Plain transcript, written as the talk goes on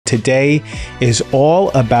today is all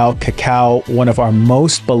about cacao, one of our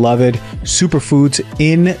most beloved superfoods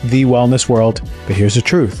in the wellness world. But here's the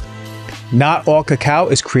truth. Not all cacao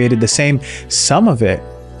is created the same. Some of it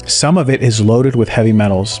is loaded with heavy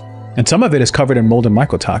metals. And some of it is covered in mold and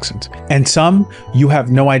mycotoxins. And some, you have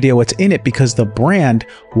no idea what's in it because the brand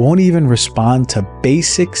won't even respond to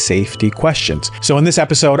basic safety questions. So in this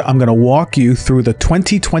episode, I'm going to walk you through the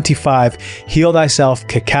 2025 Heal Thyself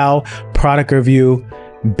Cacao product review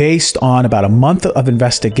based on about a month of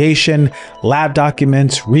investigation, lab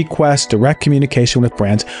documents, requests, direct communication with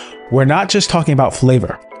brands. We're not just talking about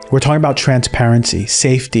flavor. We're talking about transparency,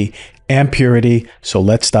 safety, and purity. So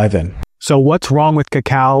let's dive in. So what's wrong with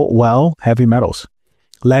cacao? Well, heavy metals.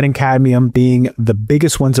 Lead and cadmium being the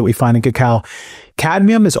biggest ones that we find in cacao.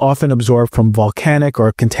 Cadmium is often absorbed from volcanic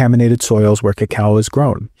or contaminated soils where cacao is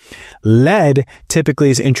grown. Lead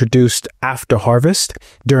typically is introduced after harvest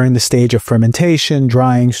during the stage of fermentation,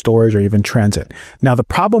 drying, storage, or even transit. Now, the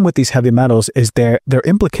problem with these heavy metals is they're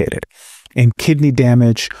implicated in kidney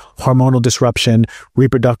damage, hormonal disruption,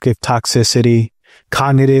 reproductive toxicity,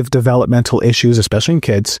 cognitive developmental issues, especially in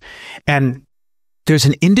kids. And there's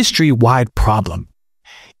an industry-wide problem.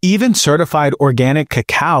 Even certified organic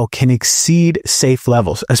cacao can exceed safe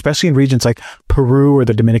levels, especially in regions like Peru or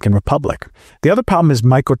the Dominican Republic. The other problem is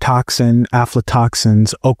mycotoxin,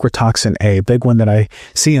 aflatoxins, ochratoxin A, big one that I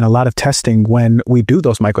see in a lot of testing when we do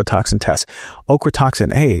those mycotoxin tests.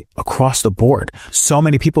 Ochratoxin A across the board. So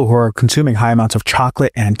many people who are consuming high amounts of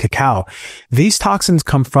chocolate and cacao. These toxins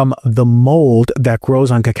come from the mold that grows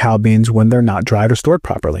on cacao beans when they're not dried or stored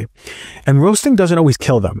properly. And roasting doesn't always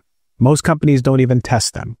kill them. Most companies don't even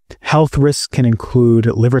test them. Health risks can include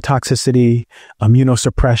liver toxicity,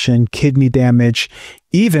 immunosuppression, kidney damage,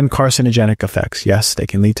 even carcinogenic effects. Yes, they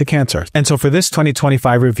can lead to cancer. And so for this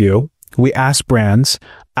 2025 review, we asked brands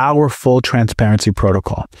our full transparency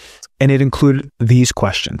protocol. And it included these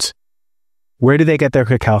questions. Where do they get their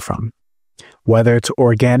cacao from? Whether it's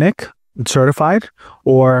organic, certified,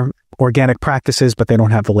 or organic practices, but they don't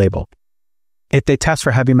have the label. If they test for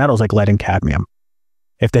heavy metals like lead and cadmium.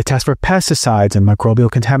 If they test for pesticides and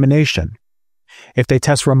microbial contamination, if they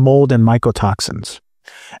test for mold and mycotoxins,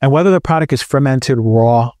 and whether the product is fermented,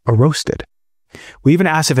 raw, or roasted. We even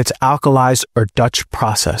ask if it's alkalized or Dutch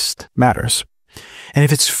processed, matters. And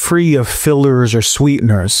if it's free of fillers or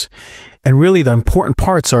sweeteners. And really the important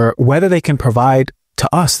parts are whether they can provide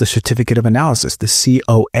to us the certificate of analysis, the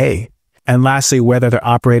COA. And lastly, whether they're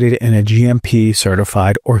operated in a GMP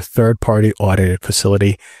certified or third-party audited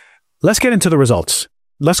facility. Let's get into the results.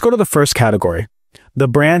 Let's go to the first category, the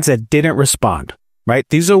brands that didn't respond, right?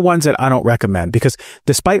 These are ones that I don't recommend because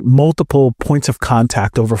despite multiple points of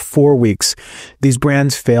contact over 4 weeks, these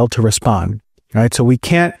brands failed to respond, right? So we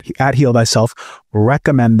can't, at Heal Thyself,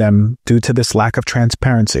 recommend them due to this lack of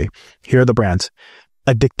transparency. Here are the brands: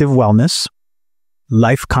 Addictive Wellness,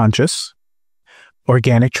 Life Conscious,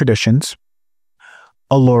 Organic Traditions,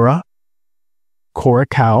 Allura,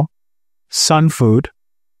 Cacao, Sun Food,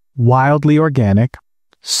 Wildly Organic,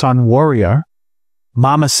 Sun Warrior,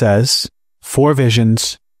 Mama Says, Four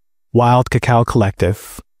Visions, Wild Cacao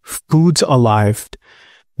Collective, Foods Alive,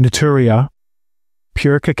 Naturia,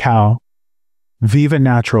 Pure Cacao, Viva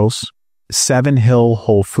Naturals, Seven Hill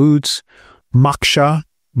Whole Foods, Moksha,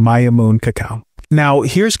 Maya Moon Cacao. Now,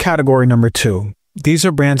 here's category number 2. These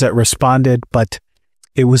are brands that responded, but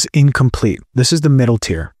it was incomplete. This is the middle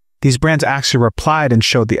tier. These brands actually replied and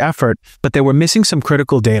showed the effort, but they were missing some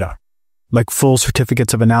critical data, like full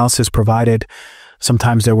certificates of analysis provided.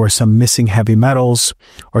 Sometimes there were some missing heavy metals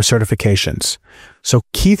or certifications. So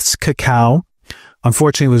Keith's Cacao,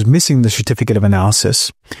 unfortunately, was missing the certificate of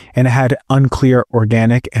analysis, and it had unclear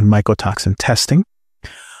organic and mycotoxin testing.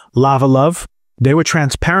 Lava Love, they were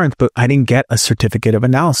transparent, but I didn't get a certificate of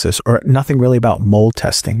analysis or nothing really about mold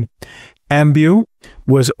testing. Ambu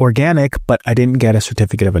was organic, but I didn't get a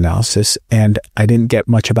certificate of analysis, and I didn't get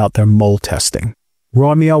much about their mold testing.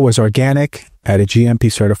 Romeo was organic at a GMP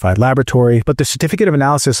certified laboratory, but the certificate of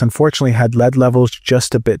analysis unfortunately had lead levels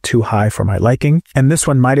just a bit too high for my liking. And this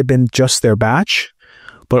one might have been just their batch,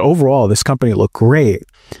 but overall, this company looked great.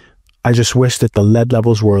 I just wish that the lead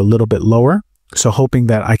levels were a little bit lower. So hoping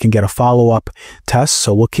that I can get a follow-up test.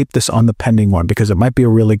 So we'll keep this on the pending one because it might be a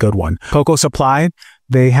really good one. Cocoa Supply,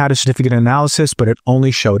 they had a certificate of analysis, but it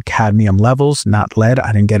only showed cadmium levels, not lead.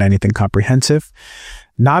 I didn't get anything comprehensive.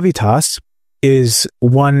 Navitas is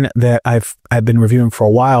one that I've been reviewing for a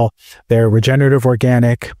while. They're regenerative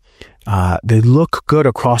organic. They look good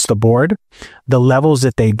across the board. The levels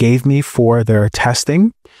that they gave me for their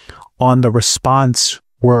testing on the response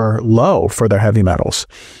were low for their heavy metals,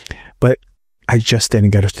 but I just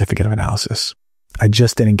didn't get a certificate of analysis. I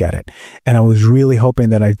just didn't get it. And I was really hoping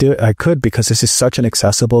that I could, because this is such an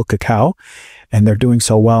accessible cacao and they're doing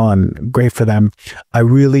so well and great for them. I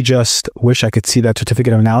really just wish I could see that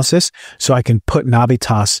certificate of analysis so I can put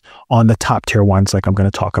Navitas on the top tier ones like I'm going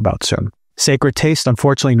to talk about soon. Sacred Taste,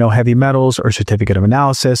 unfortunately, no heavy metals or certificate of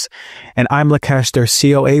analysis. And I'm Lakesh, their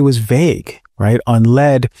COA was vague, right? On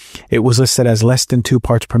lead, it was listed as less than 2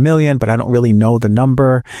 parts per million, but I don't really know the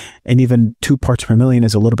number. And even 2 parts per million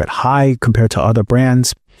is a little bit high compared to other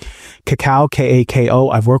brands. Cacao, Cacao,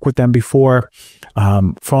 I've worked with them before.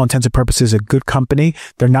 For all intents and purposes, a good company.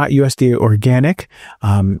 They're not USDA organic.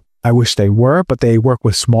 I wish they were, but they work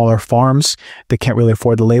with smaller farms. They can't really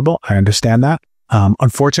afford the label. I understand that.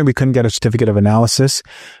 Unfortunately, we couldn't get a certificate of analysis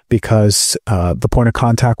because the point of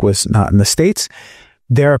contact was not in the States.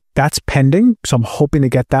 That's pending, so I'm hoping to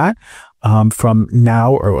get that from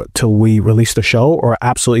now or till we release the show, or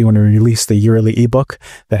absolutely when we release the yearly ebook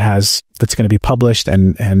that's going to be published.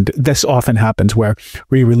 And this often happens where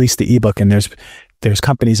we release the ebook and there's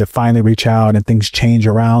companies that finally reach out and things change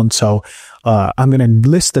around. So I'm going to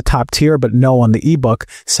list the top tier, but no, on the ebook,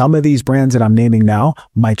 some of these brands that I'm naming now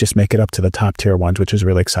might just make it up to the top tier ones, which is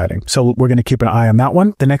really exciting. So we're going to keep an eye on that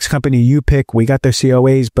one. The next company you pick, we got their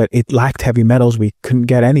COAs, but it lacked heavy metals. We couldn't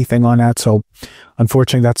get anything on that. So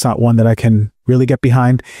unfortunately, that's not one that I can really get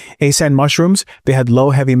behind. Ascend Mushrooms, they had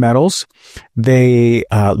low heavy metals. They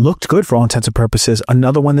looked good for all intents and purposes.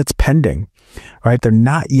 Another one that's pending. Right? They're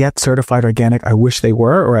not yet certified organic. I wish they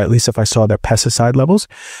were, or at least if I saw their pesticide levels,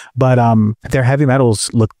 but their heavy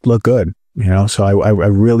metals look good, so I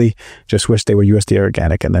really just wish they were USDA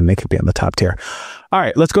organic, and then they could be on the top tier. All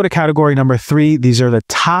right, let's go to category number 3. These are the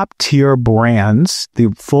top tier brands, the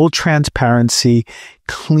full transparency,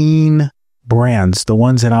 clean brands, the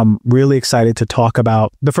ones that I'm really excited to talk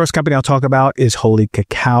about. The first company I'll talk about is Holy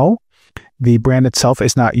Cacao. The brand itself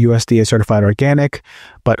is not USDA certified organic,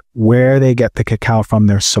 but where they get the cacao from,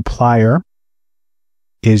 their supplier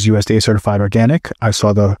is USDA certified organic. I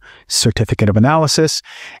saw the certificate of analysis,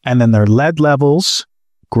 and then their lead levels,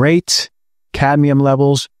 great. Cadmium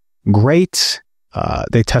levels, great.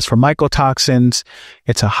 They test for mycotoxins.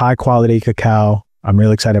 It's a high quality cacao. I'm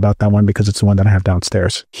really excited about that one because it's the one that I have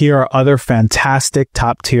downstairs. Here are other fantastic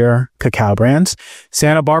top tier cacao brands.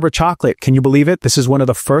 Santa Barbara Chocolate. Can you believe it? This is one of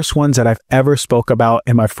the first ones that I've ever spoke about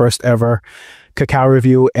in my first ever cacao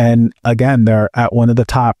review. And again, they're at one of the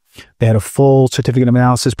top. They had a full certificate of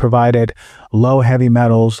analysis provided, low heavy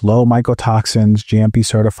metals, low mycotoxins, GMP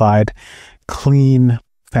certified, clean,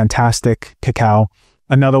 fantastic cacao.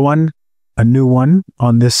 Another one, a new one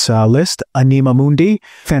on this list, Anima Mundi,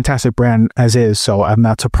 fantastic brand as is, so I'm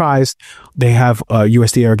not surprised. They have a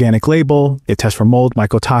USDA organic label. They test for mold,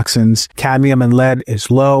 mycotoxins, cadmium and lead is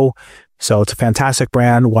low, so it's a fantastic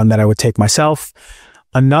brand, one that I would take myself.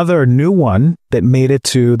 Another new one that made it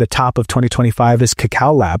to the top of 2025 is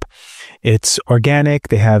Cacao Lab. It's organic.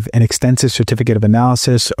 They have an extensive certificate of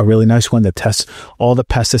analysis, a really nice one that tests all the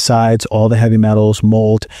pesticides, all the heavy metals,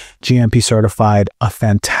 mold, GMP certified, a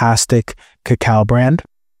fantastic cacao brand.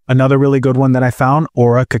 Another really good one that I found,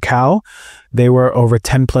 Aura Cacao. They were over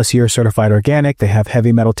 10 plus years certified organic. They have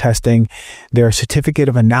heavy metal testing. Their certificate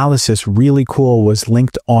of analysis, really cool, was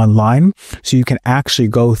linked online. So you can actually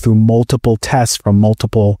go through multiple tests from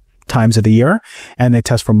multiple times of the year, and they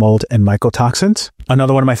test for mold and mycotoxins.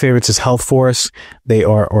 Another one of my favorites is Health Force. They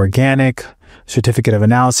are organic. Certificate of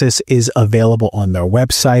analysis is available on their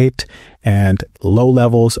website, and low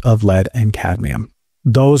levels of lead and cadmium.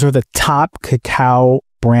 Those are the top cacao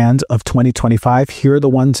brands of 2025. Here are the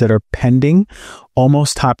ones that are pending,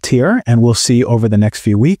 almost top tier, and we'll see over the next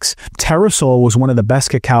few weeks. Terrasol was one of the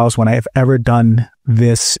best cacaos when I have ever done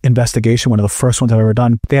this investigation, one of the first ones I've ever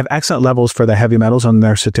done. They have excellent levels for the heavy metals on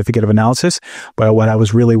their certificate of analysis, but what I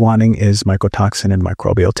was really wanting is mycotoxin and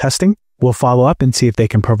microbial testing. We'll follow up and see if they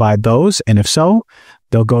can provide those, and if so,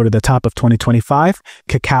 they'll go to the top of 2025.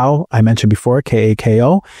 Cacao, I mentioned before,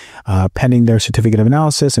 Cacao, pending their certificate of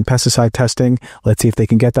analysis and pesticide testing. Let's see if they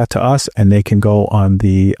can get that to us and they can go on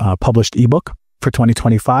the published ebook for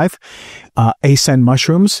 2025. Ascend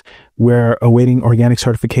Mushrooms, we're awaiting organic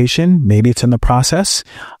certification. Maybe it's in the process.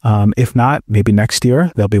 If not, maybe next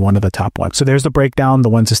year, they'll be one of the top ones. So there's the breakdown, the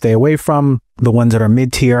ones to stay away from, the ones that are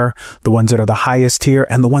mid-tier, the ones that are the highest tier,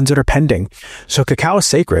 and the ones that are pending. So cacao is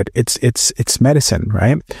sacred. It's medicine,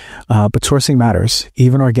 right? But sourcing matters.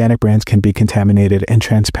 Even organic brands can be contaminated, and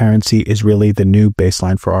transparency is really the new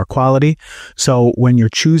baseline for our quality. So when you're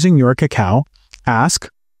choosing your cacao, ask,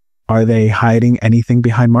 are they hiding anything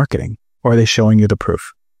behind marketing? Or are they showing you the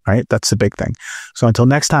proof? Right? That's the big thing. So until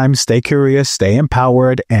next time, stay curious, stay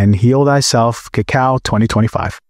empowered, and heal thyself. Cacao 2025.